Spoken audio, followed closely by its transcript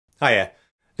Hiya,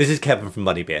 this is Kevin from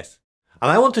Moneybase, and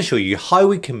I want to show you how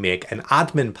we can make an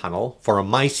admin panel for a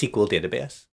MySQL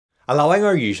database, allowing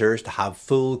our users to have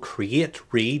full create,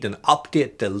 read and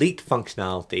update, delete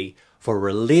functionality for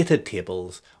related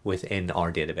tables within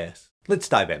our database. Let's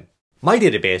dive in. My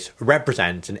database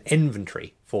represents an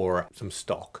inventory for some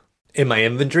stock. In my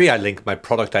inventory, I link my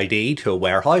product ID to a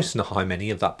warehouse and how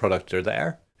many of that product are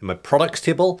there. In my products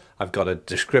table, I've got a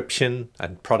description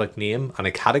and product name and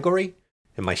a category.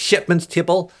 In my shipments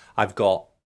table, I've got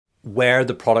where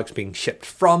the product's being shipped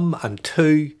from and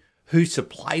to, who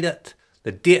supplied it,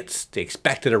 the dates, the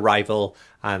expected arrival,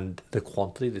 and the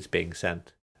quantity that's being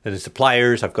sent. In the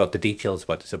suppliers, I've got the details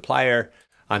about the supplier,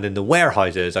 and in the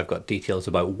warehouses, I've got details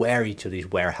about where each of these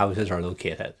warehouses are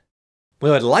located.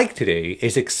 What I'd like to do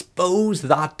is expose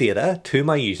that data to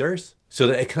my users so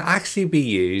that it can actually be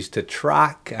used to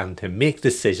track and to make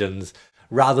decisions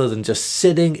rather than just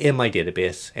sitting in my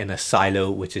database in a silo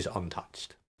which is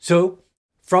untouched. So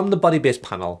from the Moneybase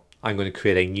panel, I'm going to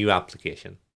create a new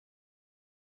application.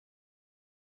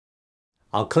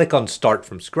 I'll click on Start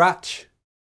from Scratch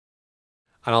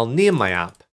and I'll name my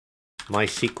app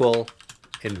MySQL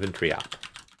Inventory App.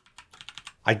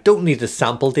 I don't need the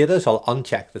sample data, so I'll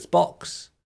uncheck this box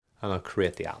and I'll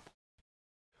create the app.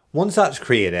 Once that's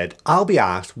created, I'll be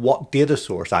asked what data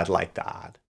source I'd like to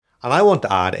add. And I want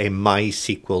to add a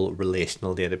MySQL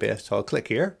relational database. So I'll click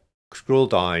here, scroll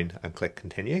down and click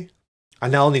continue. I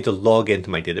now need to log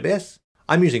into my database.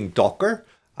 I'm using Docker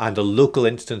and a local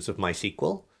instance of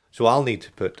MySQL. So I'll need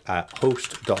to put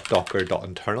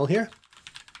host.docker.internal here.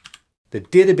 The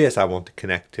database I want to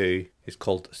connect to is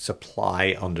called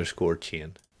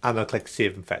supply_chain. And I'll click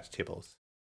Save and Fetch Tables.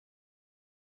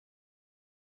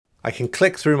 I can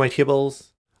click through my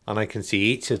tables and I can see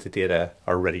each of the data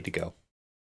are ready to go.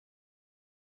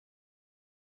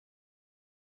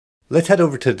 Let's head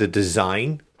over to the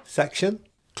design section,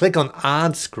 click on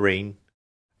add screen,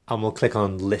 and we'll click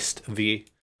on list view,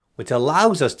 which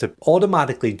allows us to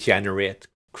automatically generate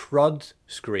CRUD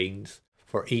screens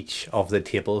for each of the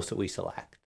tables that we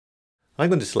select. I'm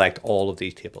going to select all of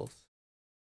these tables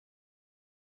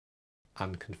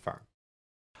and confirm.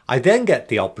 I then get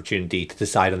the opportunity to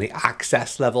decide on the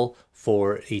access level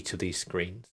for each of these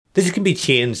screens. This can be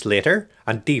changed later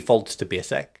and defaults to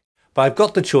basic. But I've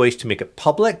got the choice to make it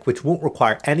public, which won't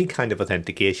require any kind of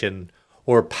authentication,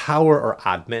 or power or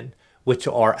admin, which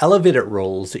are elevated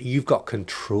roles that you've got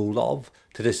control of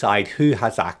to decide who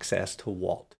has access to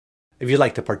what. If you'd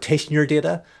like to partition your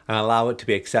data and allow it to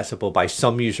be accessible by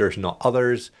some users, not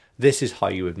others, this is how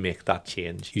you would make that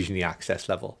change using the access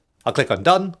level. I'll click on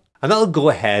done, and that'll go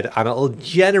ahead and it'll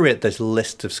generate this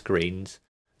list of screens: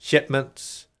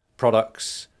 shipments,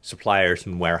 products, suppliers,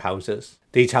 and warehouses.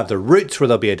 These have the routes where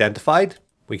they'll be identified.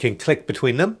 We can click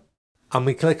between them and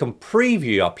we click on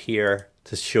preview up here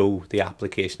to show the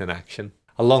application in action.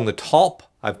 Along the top,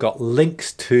 I've got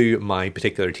links to my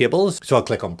particular tables. So I'll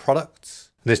click on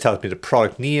products. And this tells me the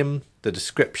product name, the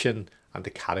description, and the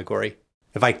category.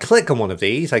 If I click on one of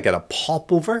these, I get a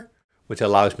popover, which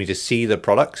allows me to see the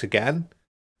products again.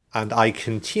 And I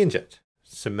can change it.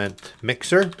 Cement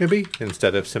mixer, maybe,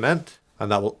 instead of cement.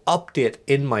 And that will update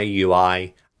in my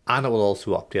UI. And it will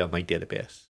also update on my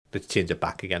database. Let's change it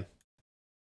back again.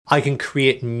 I can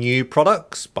create new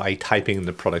products by typing in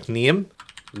the product name.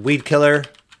 Weed killer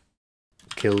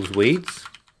kills weeds.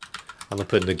 And I'll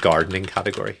put in the gardening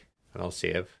category and I'll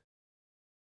save.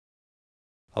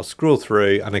 I'll scroll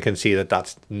through and I can see that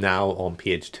that's now on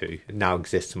page 2. It now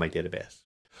exists in my database.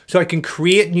 So I can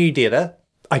create new data.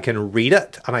 I can read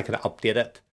it and I can update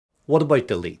it. What about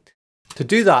delete? To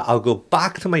do that, I'll go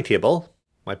back to my table,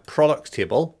 my products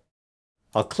table.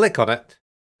 I'll click on it,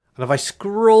 and if I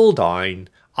scroll down,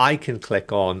 I can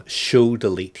click on Show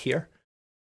Delete here.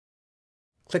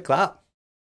 Click that,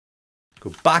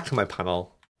 go back to my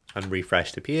panel and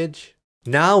refresh the page.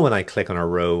 Now when I click on a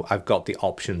row, I've got the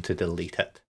option to delete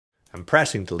it. I'm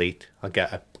pressing delete, I'll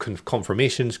get a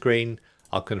confirmation screen,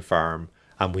 I'll confirm,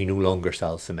 and we no longer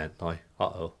sell cement now.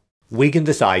 Uh-oh. We can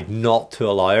decide not to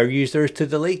allow our users to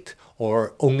delete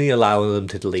or only allow them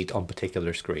to delete on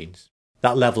particular screens.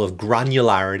 That level of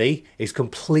granularity is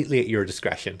completely at your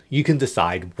discretion. You can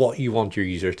decide what you want your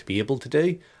users to be able to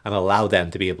do and allow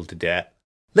them to be able to do it.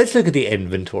 Let's look at the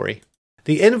inventory.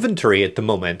 The inventory at the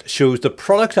moment shows the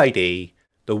product ID,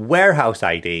 the warehouse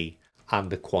ID,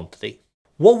 and the quantity.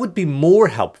 What would be more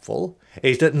helpful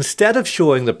is that instead of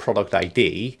showing the product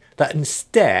ID, that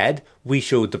instead we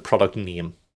showed the product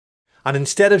name. And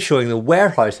instead of showing the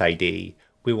warehouse ID,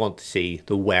 we want to see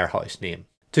the warehouse name.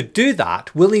 To do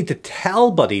that, we'll need to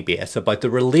tell Moneybase about the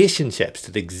relationships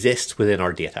that exist within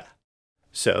our data.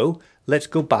 So let's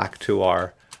go back to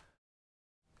our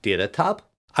Data tab,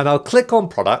 and I'll click on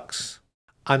Products,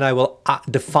 and I will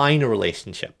define a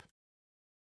relationship.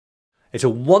 It's a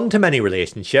one-to-many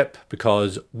relationship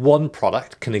because one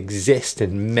product can exist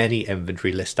in many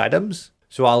inventory list items.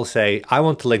 So I'll say I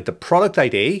want to link the product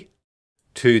ID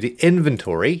to the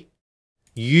inventory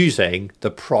using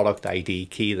the product ID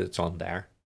key that's on there.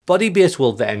 Bodybase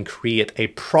will then create a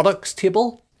products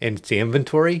table in the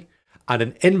inventory and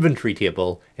an inventory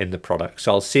table in the product.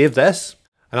 So I'll save this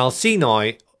and I'll see now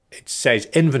it says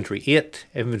inventory 8,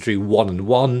 inventory 1 and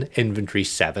 1, inventory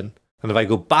 7. And if I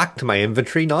go back to my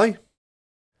inventory now,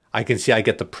 I can see I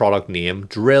get the product name,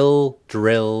 drill,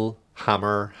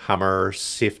 hammer,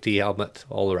 safety helmet,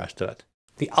 all the rest of it.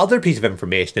 The other piece of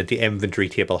information that the inventory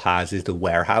table has is the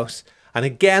warehouse. And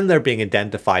again, they're being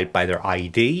identified by their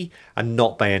ID and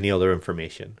not by any other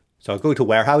information. So I'll go to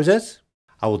warehouses.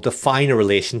 I will define a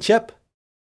relationship.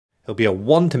 It'll be a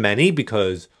one-to-many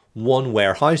because one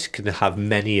warehouse can have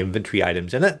many inventory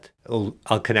items in it.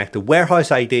 I'll connect the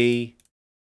warehouse ID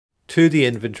to the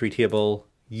inventory table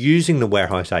using the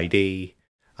warehouse ID,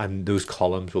 and those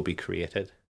columns will be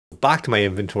created. Back to my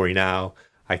inventory now,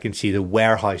 I can see the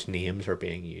warehouse names are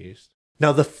being used.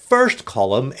 Now the first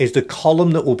column is the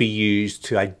column that will be used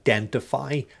to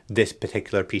identify this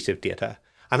particular piece of data.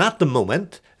 And at the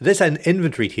moment, this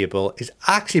inventory table is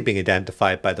actually being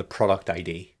identified by the product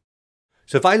ID.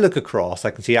 So if I look across,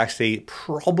 I can see actually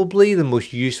probably the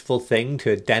most useful thing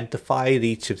to identify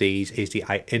each of these is the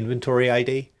inventory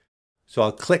ID. So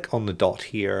I'll click on the dot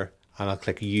here and I'll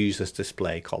click use this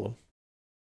display column.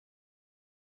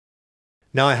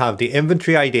 Now I have the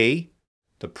inventory ID,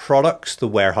 the products, the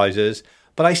warehouses,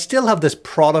 but I still have this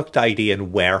product ID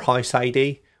and warehouse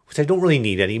ID, which I don't really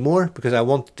need anymore because I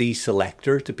want the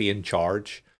selector to be in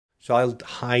charge. So I'll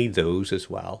hide those as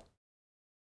well.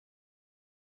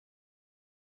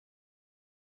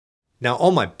 Now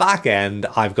on my back end,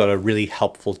 I've got a really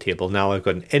helpful table. Now I've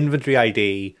got an inventory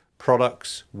ID,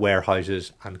 products,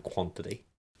 warehouses, and quantity.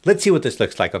 Let's see what this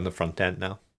looks like on the front end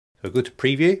now. So I'll go to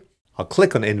preview, I'll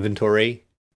click on inventory,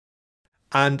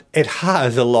 and it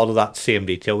has a lot of that same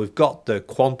detail. We've got the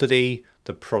quantity,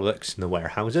 the products, and the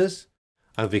warehouses.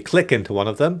 And if we click into one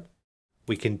of them,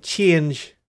 we can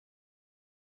change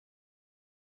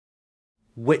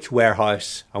which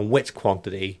warehouse and which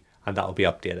quantity, and that will be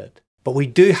updated. But we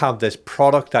do have this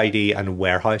product ID and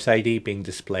warehouse ID being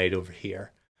displayed over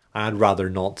here. And I'd rather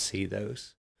not see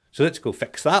those. So let's go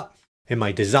fix that. In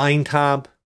my design tab,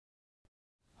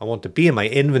 I want to be in my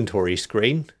inventory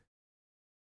screen.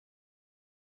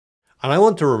 And I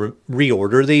want to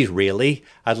reorder these really.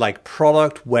 I'd like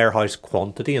product, warehouse,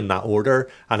 quantity in that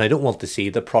order. And I don't want to see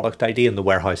the product ID and the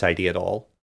warehouse ID at all.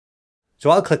 So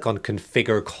I'll click on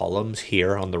configure columns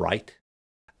here on the right.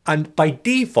 And by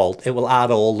default, it will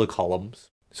add all the columns.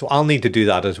 So I'll need to do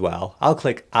that as well. I'll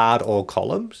click add all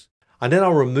columns. And then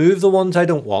I'll remove the ones I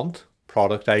don't want,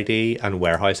 product ID and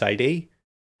warehouse ID.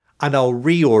 And I'll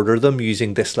reorder them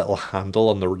using this little handle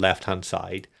on the left-hand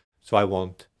side. So I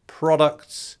want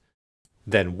products,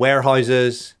 then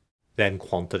warehouses, then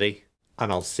quantity,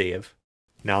 and I'll save.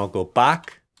 Now I'll go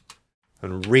back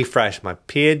and refresh my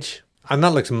page. And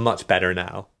that looks much better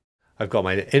now. I've got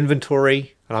my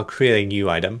inventory and I'll create a new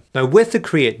item. Now with the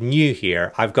create new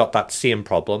here, I've got that same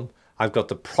problem. I've got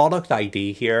the product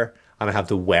ID here and I have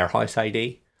the warehouse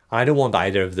ID. I don't want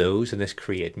either of those in this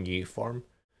create new form.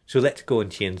 So let's go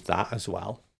and change that as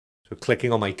well. So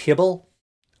clicking on my table,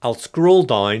 I'll scroll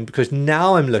down because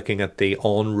now I'm looking at the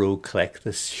on row click,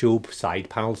 the show side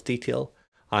panels detail.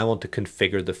 I want to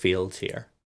configure the fields here.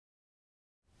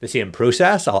 The same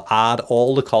process, I'll add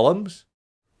all the columns,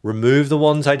 remove the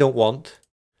ones I don't want,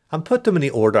 and put them in the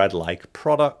order I'd like.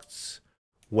 Products,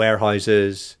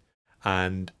 warehouses,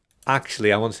 and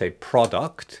actually I want to say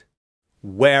product,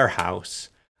 warehouse,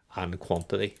 and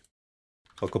quantity.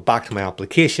 I'll go back to my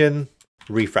application,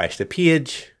 refresh the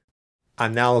page,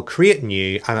 and now I'll create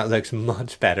new, and it looks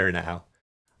much better now.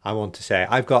 I want to say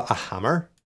I've got a hammer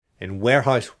in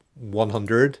warehouse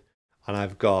 100, and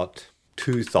I've got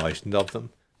 2,000 of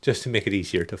them, just to make it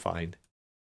easier to find.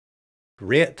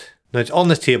 Great. Now it's on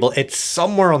this table, it's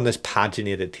somewhere on this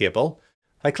paginated table.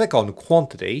 If I click on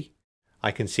quantity,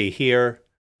 I can see here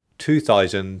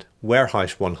 2,000,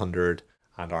 warehouse 100,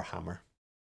 and our hammer.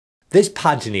 This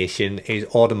pagination is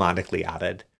automatically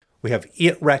added. We have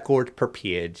 8 records per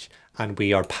page and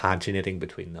we are paginating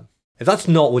between them. If that's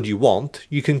not what you want,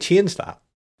 you can change that.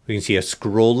 We can see a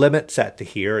scroll limit set to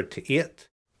here to 8.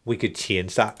 We could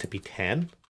change that to be 10.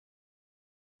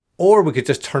 Or we could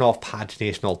just turn off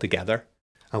pagination altogether.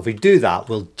 And if we do that,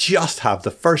 we'll just have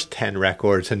the first 10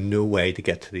 records and no way to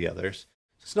get to the others.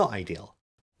 It's not ideal.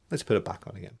 Let's put it back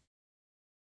on again.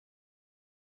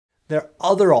 There are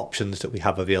other options that we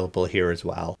have available here as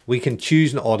well. We can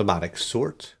choose an automatic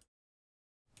sort.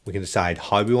 We can decide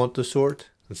how we want to sort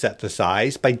and set the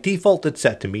size. By default, it's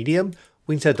set to medium.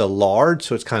 We can set to large,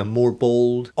 so it's kind of more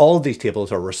bold. All of these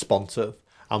tables are responsive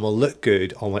and will look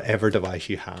good on whatever device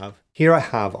you have. Here I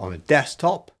have on a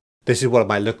desktop. This is what it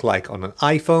might look like on an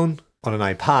iPhone, on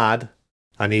an iPad,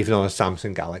 and even on a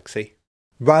Samsung Galaxy.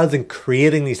 Rather than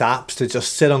creating these apps to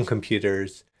just sit on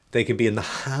computers, they can be in the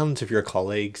hands of your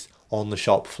colleagues on the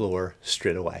shop floor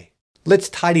straight away. Let's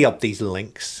tidy up these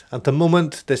links. At the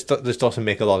moment, this doesn't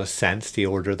make a lot of sense, the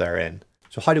order they're in.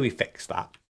 So how do we fix that?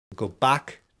 Go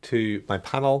back to my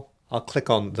panel. I'll click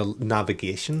on the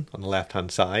navigation on the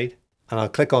left-hand side, and I'll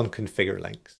click on configure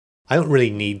links. I don't really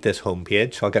need this home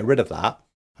page, so I'll get rid of that.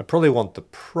 I probably want the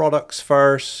products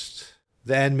first,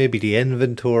 then maybe the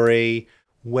inventory,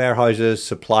 warehouses,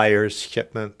 suppliers,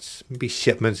 shipments. Maybe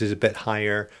shipments is a bit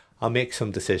higher. I'll make some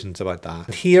decisions about that.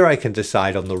 And here I can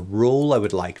decide on the role I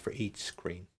would like for each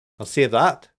screen. I'll save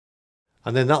that,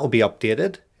 and then that will be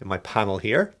updated in my panel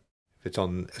here. If it's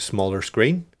on a smaller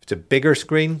screen, if it's a bigger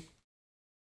screen,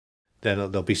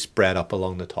 then they'll be spread up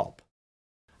along the top.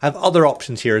 I have other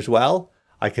options here as well.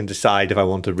 I can decide if I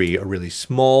want to read a really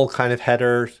small kind of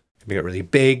header, make it really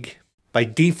big. By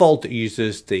default, it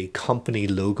uses the company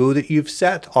logo that you've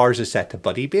set. Ours is set to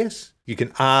Buddy Base. You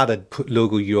can add a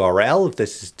logo URL if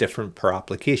this is different per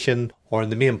application, or in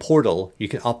the main portal, you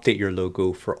can update your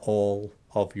logo for all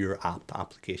of your app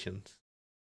applications.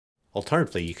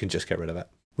 Alternatively, you can just get rid of it.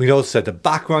 We can also set the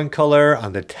background color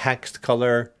and the text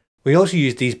color. We also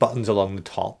use these buttons along the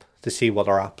top to see what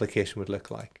our application would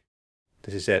look like.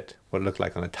 This is it, what it looked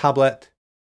like on a tablet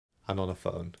and on a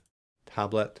phone.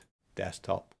 Tablet,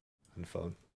 desktop, and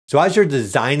phone. So as you're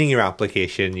designing your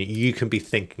application, you can be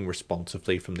thinking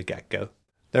responsively from the get-go.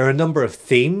 There are a number of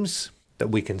themes that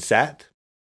we can set,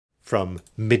 from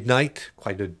midnight,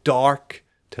 quite a dark,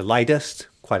 to lightest,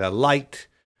 quite a light,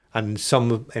 and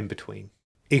some in between.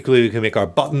 Equally, we can make our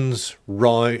buttons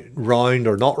round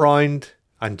or not round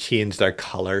and change their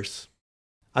colors.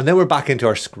 And then we're back into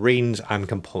our screens and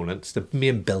components, the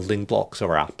main building blocks of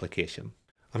our application.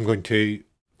 I'm going to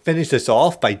finish this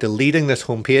off by deleting this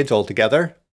home page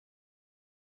altogether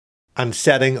and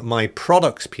setting my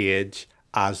products page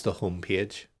as the home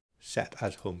page, set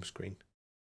as home screen.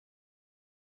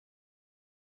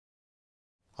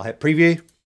 I'll hit preview.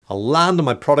 I'll land on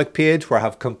my product page where I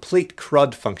have complete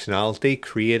CRUD functionality,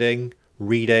 creating,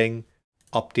 reading,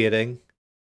 updating,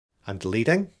 and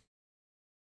deleting.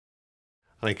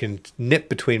 And I can nip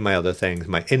between my other things,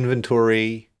 my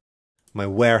inventory, my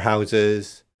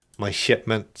warehouses, my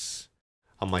shipments,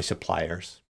 and my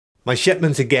suppliers. My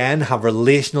shipments again have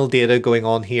relational data going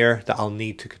on here that I'll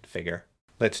need to configure.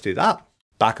 Let's do that.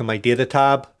 Back in my data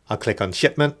tab, I'll click on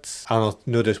shipments, and I'll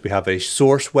notice we have a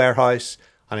source warehouse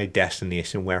and a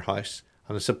destination warehouse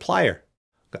and a supplier.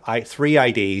 Got 3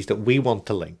 IDs that we want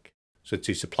to link. So let's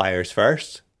do suppliers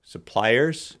first.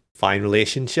 Suppliers, find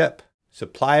relationship,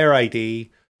 supplier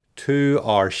ID to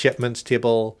our shipments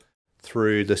table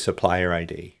through the supplier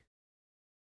ID.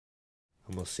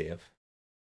 And we'll save.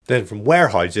 Then from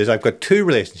warehouses, I've got 2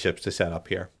 relationships to set up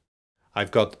here. I've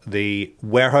got the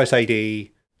warehouse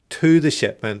ID to the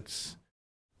shipments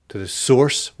to the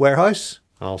source warehouse.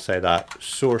 I'll say that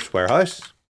source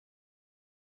warehouse,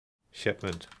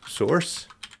 shipment source,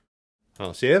 and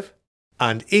I'll save.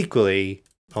 And equally,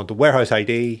 I want the warehouse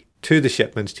ID to the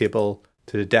shipments table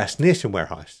to the destination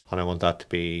warehouse. And I want that to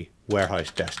be warehouse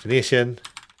destination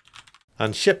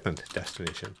and shipment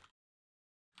destination.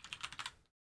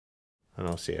 And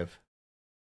I'll save.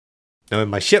 Now in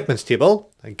my shipments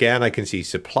table, again, I can see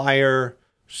supplier,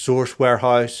 source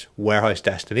warehouse, warehouse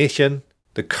destination.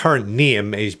 The current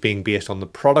name is being based on the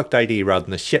product ID rather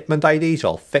than the shipment ID,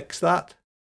 so I'll fix that.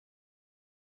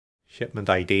 Shipment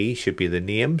ID should be the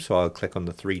name, so I'll click on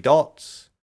the 3 dots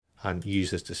and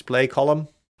use this display column.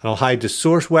 And I'll hide the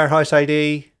source warehouse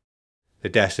ID, the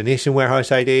destination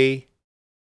warehouse ID,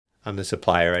 and the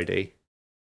supplier ID.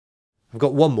 I've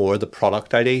got one more, the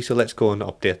product ID, so let's go and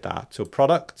update that. So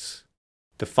products,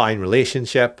 define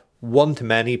relationship,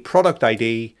 one-to-many product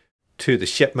ID to the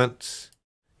shipments,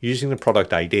 using the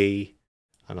product ID,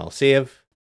 and I'll save.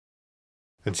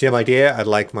 And same idea,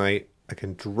 I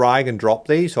can drag and drop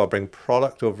these, so I'll bring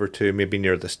product over to maybe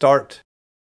near the start.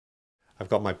 I've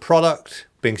got my product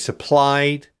being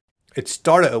supplied. It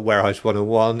started at warehouse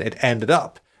 101, it ended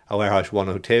up at warehouse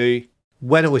 102.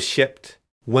 When it was shipped,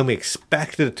 when we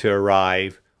expected it to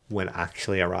arrive, when it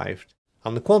actually arrived,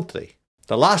 and the quantity.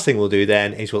 The last thing we'll do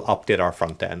then is we'll update our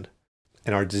front end.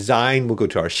 In our design, we'll go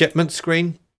to our shipment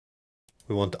screen.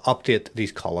 We want to update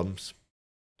these columns.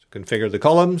 So configure the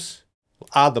columns, We'll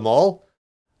add them all,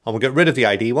 and we'll get rid of the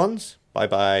ID ones.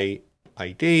 Bye-bye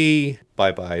ID,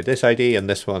 bye-bye this ID, and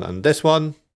this one, and this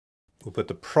one. We'll put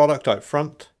the product out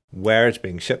front, where it's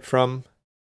being shipped from,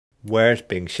 where it's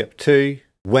being shipped to,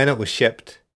 when it was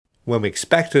shipped, when we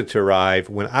expected it to arrive,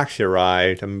 when it actually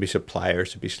arrived, and maybe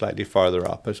suppliers to be slightly farther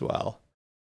up as well.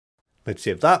 Let's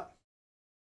save that.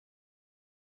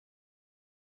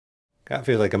 That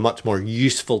feels like a much more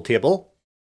useful table.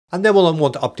 And then we'll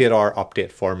want to update our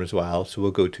update form as well. So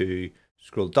we'll go to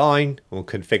scroll down, and we'll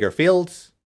configure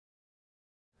fields.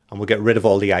 And we'll get rid of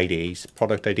all the IDs,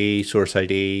 product ID, source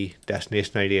ID,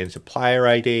 destination ID, and supplier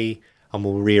ID. And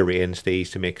we'll rearrange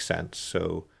these to make sense.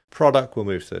 So product will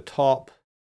move to the top,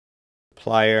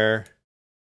 supplier,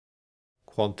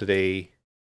 quantity,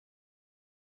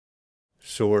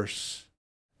 source,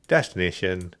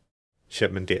 destination,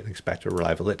 shipment date, and expected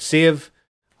arrival. Let's save,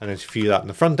 and let's view that in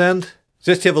the front end.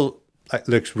 So this table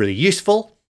looks really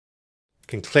useful.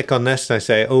 Can click on this and I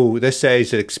say, oh, this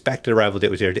says the expected arrival date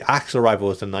was here. The actual arrival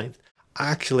was the 9th.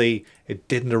 Actually, it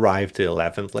didn't arrive to the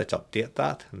 11th. Let's update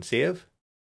that and save.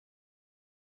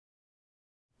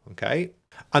 Okay.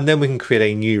 And then we can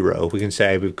create a new row. We can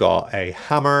say we've got a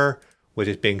hammer, which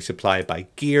is being supplied by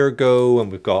GearGo,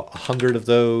 and we've got 100 of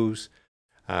those.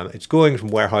 It's going from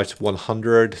warehouse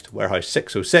 100 to warehouse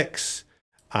 606,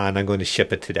 and I'm going to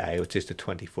ship it today, which is the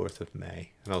 24th of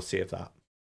May, and I'll save that.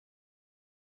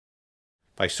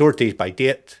 If I sort these by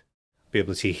date, I'll be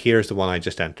able to see here's the one I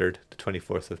just entered, the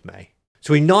 24th of May.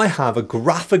 So we now have a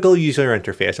graphical user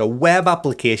interface, a web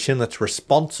application that's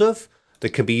responsive,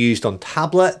 that can be used on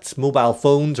tablets, mobile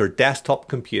phones, or desktop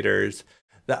computers,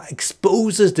 that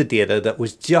exposes the data that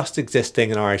was just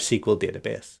existing in our SQL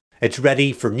database. It's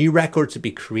ready for new records to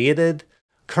be created,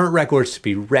 current records to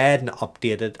be read and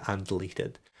updated and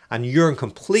deleted. And you're in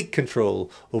complete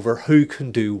control over who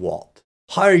can do what.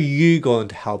 How are you going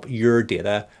to help your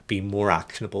data be more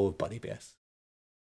actionable with Buddybase?